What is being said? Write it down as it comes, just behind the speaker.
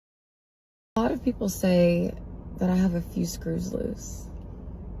A lot of people say that I have a few screws loose.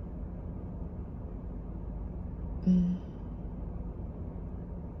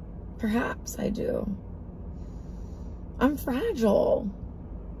 Perhaps I do. I'm fragile,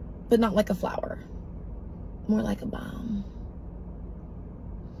 but not like a flower. More like a bomb.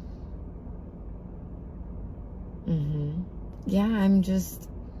 Yeah, I'm just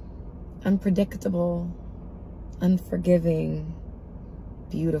unpredictable, unforgiving,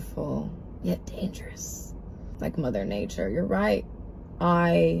 beautiful, yet dangerous. Like Mother Nature. You're right.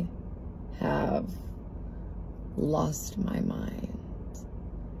 I have lost my mind.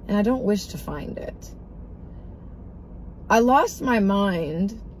 And I don't wish to find it. I lost my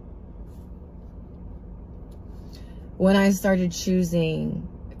mind when I started choosing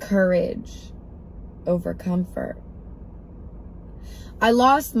courage over comfort. I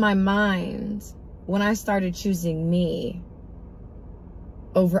lost my mind when I started choosing me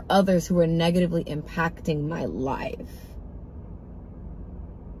over others who were negatively impacting my life.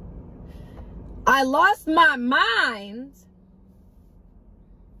 I lost my mind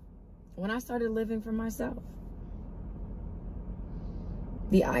when I started living for myself.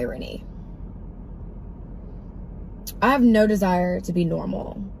 The irony. I have no desire to be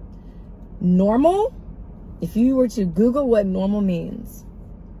normal. Normal? If you were to Google what normal means,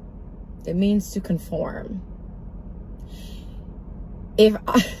 it means to conform.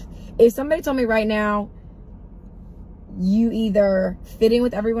 If somebody told me right now, you either fit in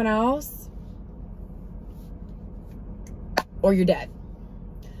with everyone else or you're dead.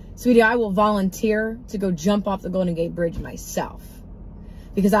 Sweetie, I will volunteer to go jump off the Golden Gate Bridge myself,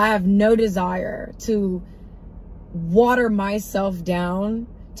 because I have no desire to water myself down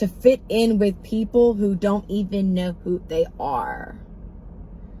to fit in with people who don't even know who they are.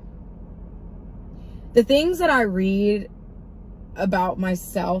 The things that I read about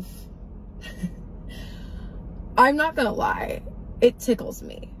myself, I'm not gonna lie, it tickles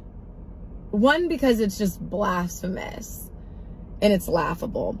me. One, because it's just blasphemous and it's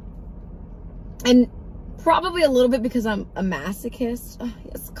laughable. And probably a little bit because I'm a masochist.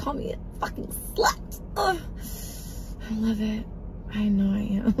 Yes, call me a fucking slut. I love it. I know I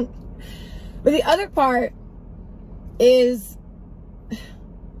am. But the other part is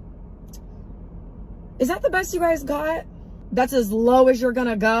that the best you guys got? That's as low as you're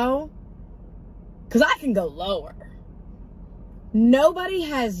gonna go? Because I can go lower. Nobody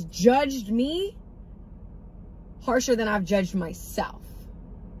has judged me harsher than I've judged myself.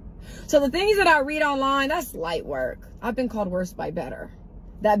 So the things that I read online, that's light work. I've been called worse by better.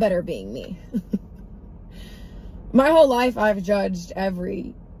 That better being me. My whole life, I've judged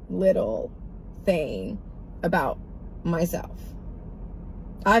every little thing about myself.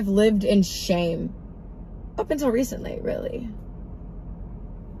 I've lived in shame up until recently, really.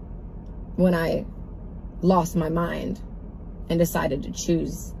 When I lost my mind and decided to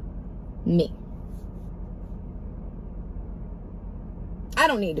choose me. I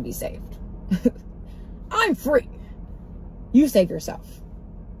don't need to be saved. I'm free. You save yourself.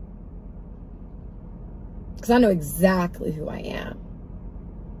 Because I know exactly who I am.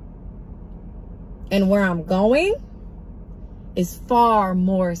 And where I'm going is far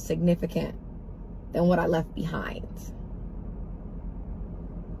more significant than what I left behind.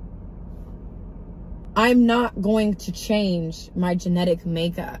 I'm not going to change my genetic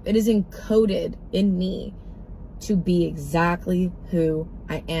makeup. It is encoded in me to be exactly who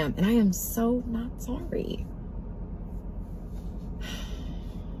I am. And I am so not sorry.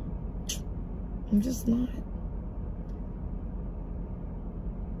 I'm just not.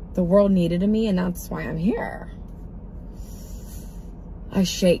 The world needed me, and that's why I'm here. I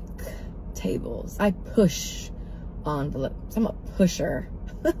shake tables. I push envelopes. I'm a pusher.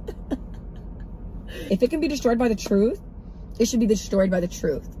 If it can be destroyed by the truth, it should be destroyed by the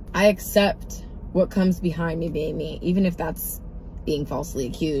truth. I accept what comes behind me being me, even if that's being falsely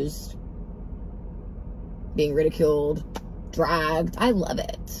accused, being ridiculed, dragged. I love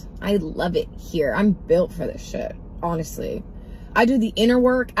it. I love it here. I'm built for this shit, honestly. I do the inner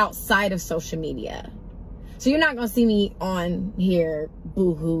work outside of social media. So you're not going to see me on here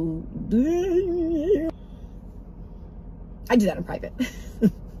boo-hoo. I do that in private.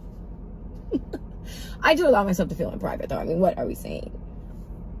 I do allow myself to feel in private, though. I mean, what are we saying?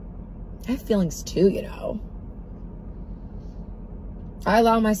 I have feelings too, you know. I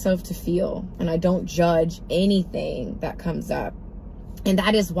allow myself to feel, and I don't judge anything that comes up. And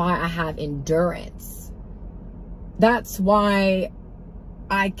that is why I have endurance. That's why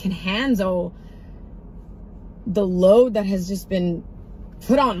I can handle the load that has just been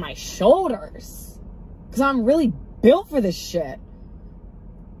put on my shoulders. Because I'm really built for this shit.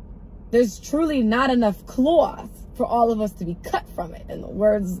 there's truly not enough cloth for all of us to be cut from it, in the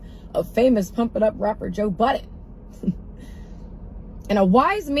words of famous Pump It Up rapper Joe Budden. And a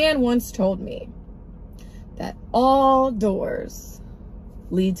wise man once told me that all doors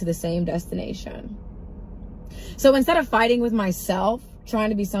lead to the same destination. So instead of fighting with myself, trying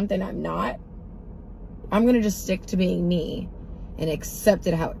to be something I'm not, I'm going to just stick to being me and accept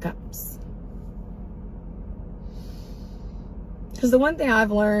it how it comes. Because the one thing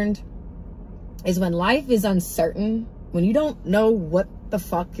I've learned is when life is uncertain, when you don't know what the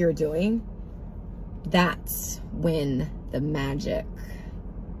fuck you're doing, that's when the magic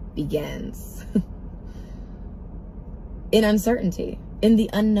begins. In uncertainty, in the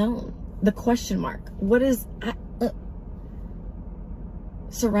unknown, the question mark. What is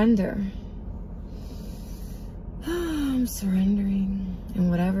surrender? I'm surrendering, and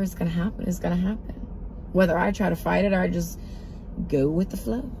whatever is gonna happen is gonna happen. Whether I try to fight it or I just go with the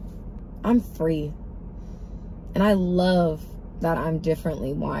flow. I'm free. And I love that I'm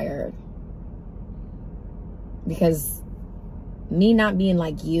differently wired. Because me not being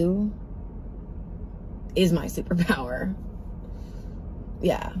like you is my superpower.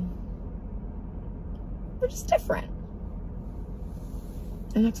 Yeah. We're just different.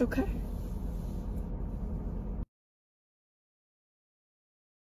 And that's okay.